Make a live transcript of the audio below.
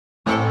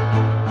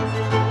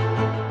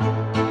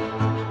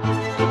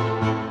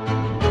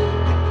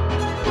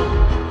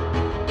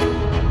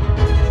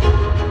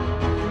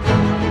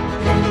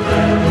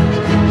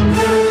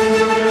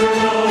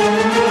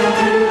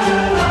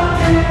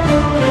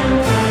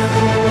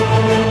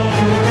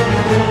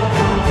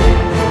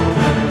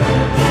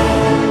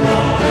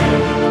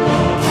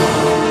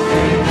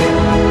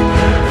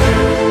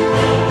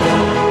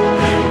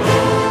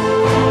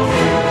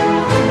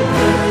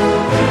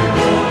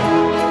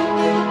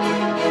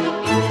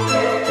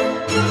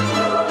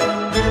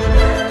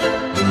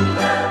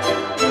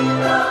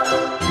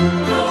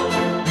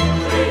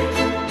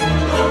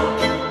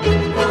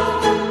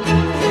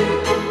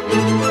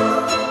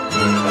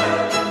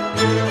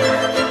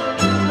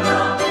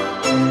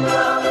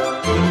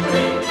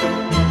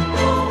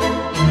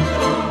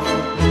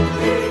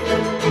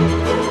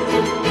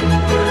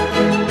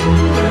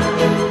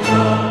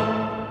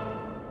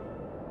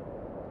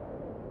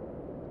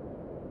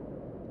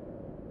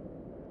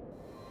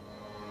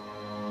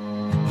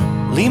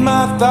leave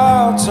my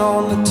thoughts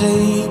on the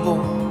table,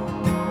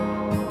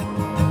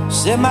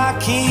 set my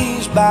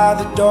keys by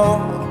the door.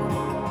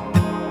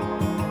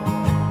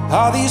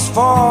 All these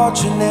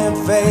fortune and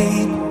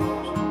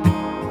fables,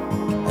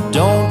 I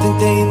don't think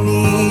they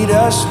need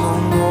us no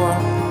more.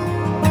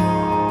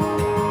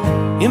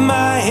 In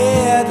my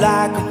head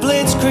like a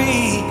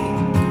blitzkrieg,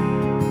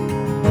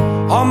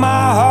 on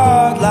my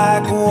heart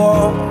like a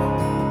war.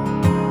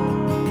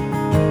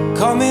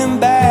 Coming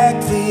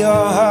back for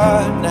your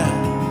heart now,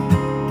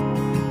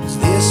 'cause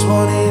this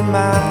one ain't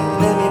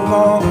mine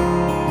anymore.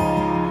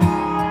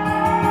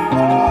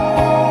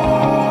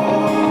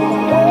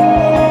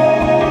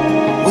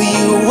 Will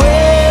you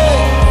wait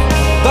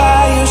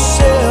by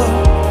yourself,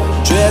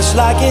 dressed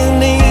like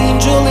an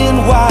angel in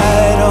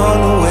white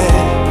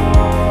unaware?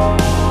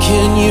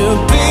 Can you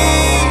be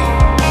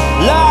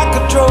like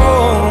a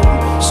drone,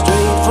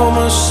 straight from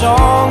a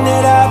song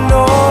that I've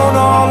known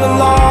all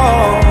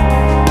along?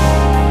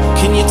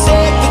 Can you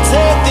take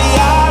the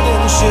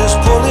islands, just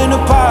pulling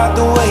apart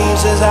the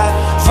waves as I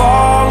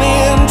fall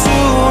into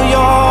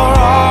your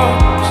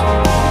arms,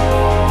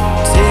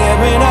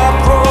 tearing up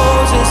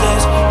roses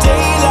as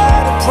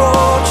daylight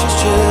approaches,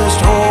 just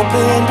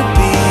hoping to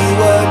be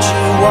what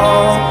you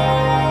want.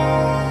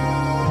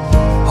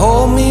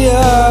 Hold me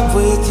up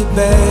with your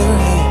bare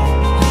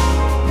hands,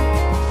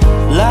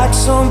 like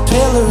some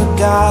pillar of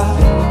God,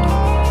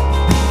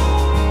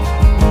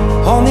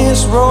 on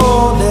this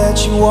road that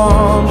you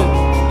wander,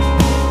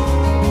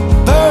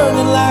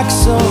 burning like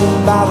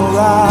some bottle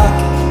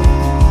rocket.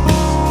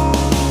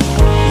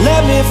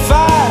 Let me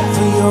fight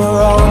for your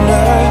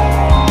honor,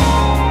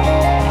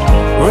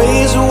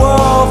 raise a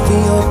wall for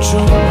your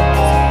truth,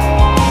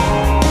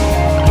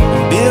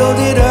 build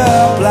it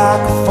up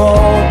like a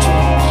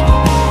fortress,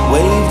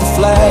 wave the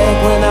flag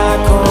when I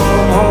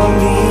come home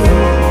to you.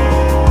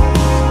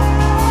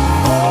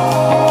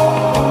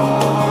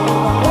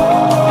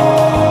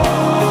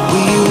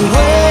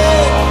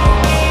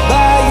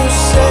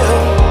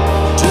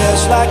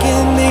 Like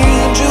an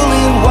angel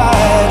in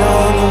white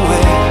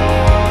unaware,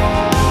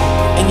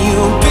 and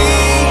you'll be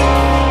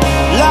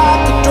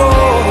like a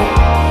drone,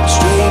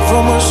 straight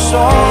from a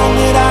song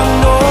that I've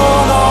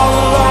known all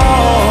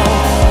along.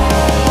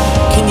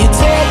 Can you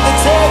take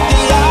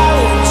the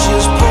islands,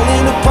 just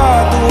pulling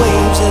apart the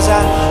waves as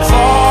I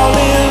fall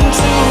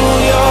into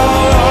your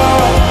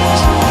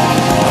arms?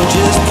 I'm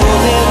just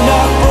pulling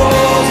up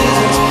roses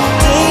as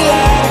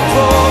daylight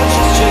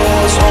approaches,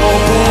 just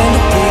hoping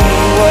to be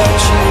what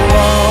you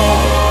want.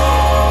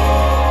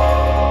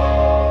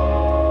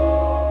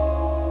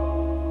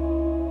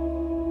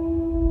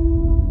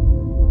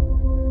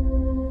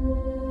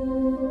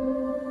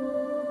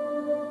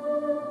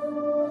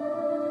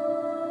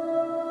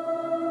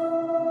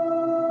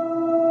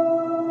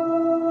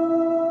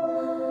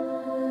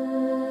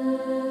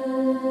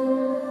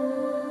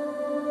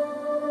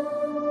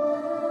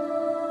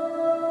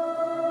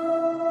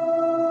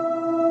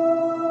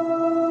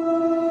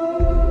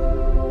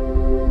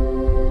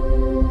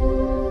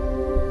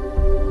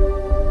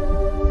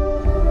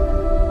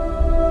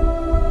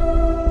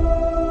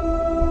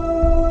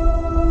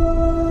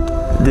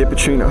 Dear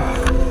Pitrina,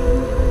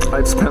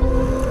 I've spent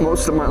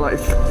most of my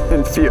life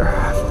in fear.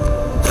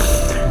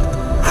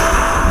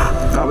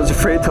 I was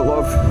afraid to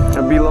love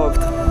and be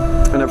loved,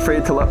 and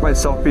afraid to let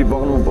myself be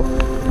vulnerable.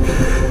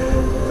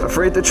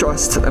 Afraid to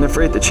trust and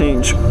afraid to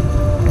change.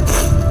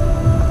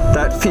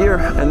 That fear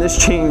and this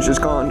change is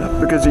gone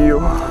because of you.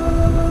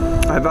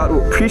 I vow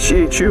to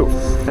appreciate you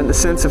and the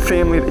sense of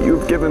family that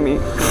you've given me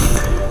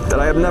that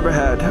I have never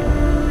had.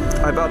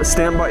 I vow to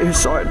stand by your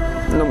side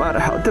no matter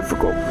how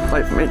difficult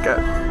life may get.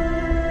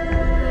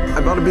 I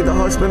vow to be the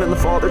husband and the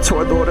father to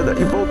our daughter that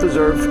you both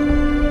deserve.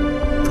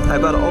 I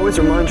vow to always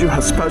remind you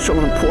how special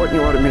and important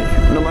you are to me,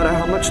 no matter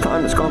how much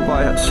time has gone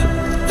by us.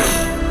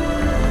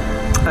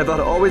 I vow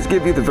to always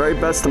give you the very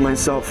best of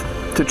myself,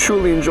 to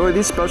truly enjoy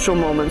these special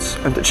moments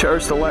and to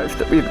cherish the life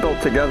that we've built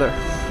together.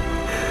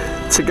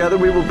 Together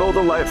we will build a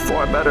life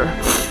far better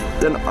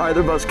than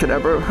either of us could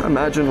ever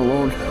imagine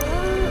alone.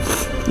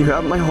 You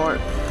have my heart,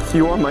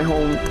 you are my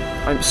home.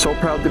 I'm so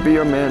proud to be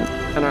your man,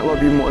 and I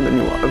love you more than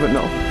you will ever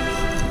know.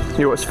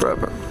 Yours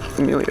forever,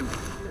 Emilio.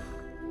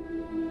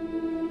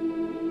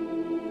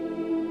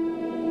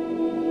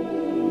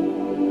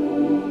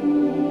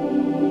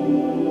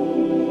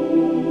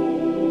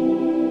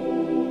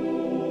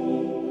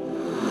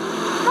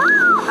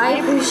 I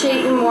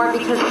appreciate you more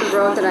because of the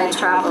road that I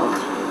traveled.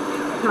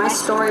 My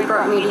story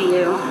brought me to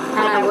you,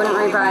 and I wouldn't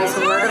revise a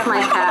word of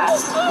my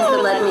past if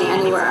it led me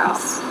anywhere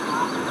else.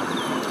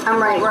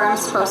 I'm right where I'm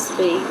supposed to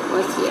be,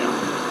 with you.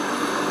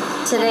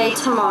 Today,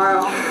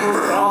 tomorrow, and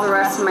for all the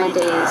rest of my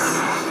days.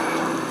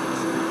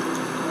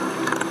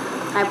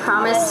 I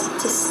promise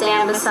to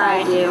stand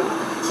beside you,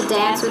 to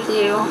dance with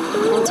you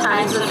in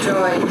times of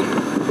joy,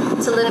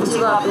 to lift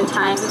you up in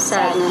times of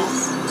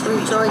sadness, to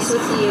rejoice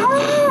with you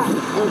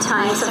in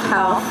times of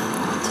health,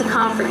 to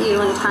comfort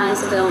you in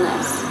times of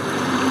illness.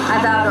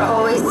 I vow to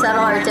always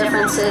settle our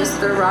differences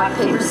through rock,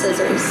 paper,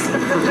 scissors,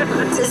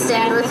 to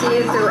stand with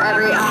you through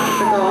every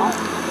obstacle,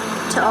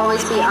 to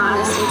always be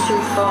honest and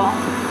truthful,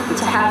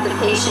 to have the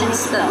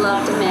patience that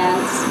love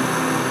demands,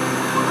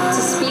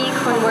 to speak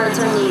when words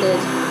are needed,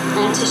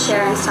 and to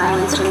share in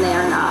silence when they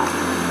are not.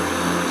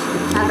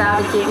 I vow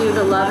to give you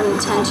the love and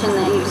attention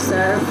that you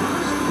deserve.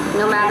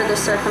 No matter the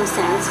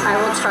circumstance, I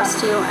will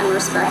trust you and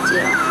respect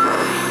you.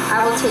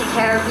 I will take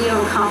care of you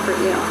and comfort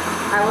you.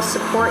 I will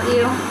support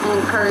you and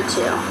encourage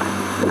you.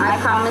 I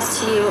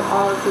promise to you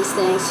all of these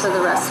things for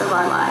the rest of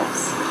our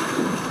lives.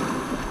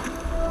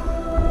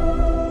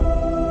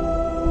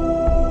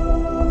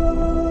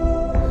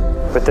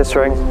 With this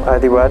ring, I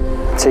thee wed,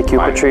 take you,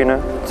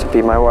 Pitrina, to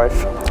be my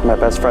wife, my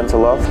best friend to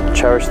love,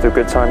 cherish through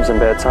good times and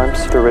bad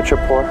times, through rich or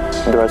poor,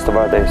 and the rest of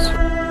our days.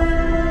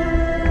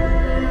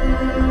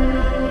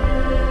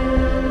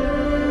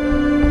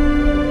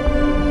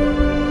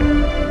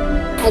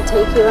 I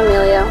take you,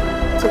 Emilio,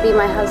 to be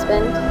my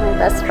husband, my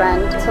best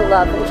friend, to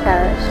love and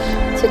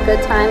cherish, to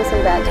good times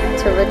and bad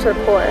times, to rich or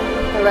poor,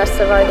 the rest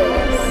of our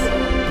days.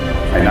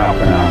 I now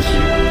pronounce you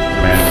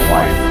man and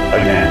wife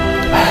again.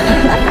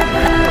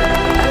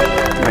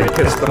 May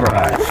kiss the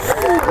bride.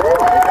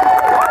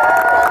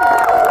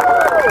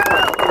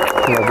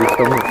 I love you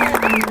so much.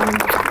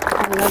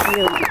 I love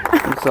you.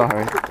 I'm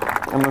sorry.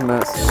 I'm a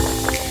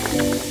mess.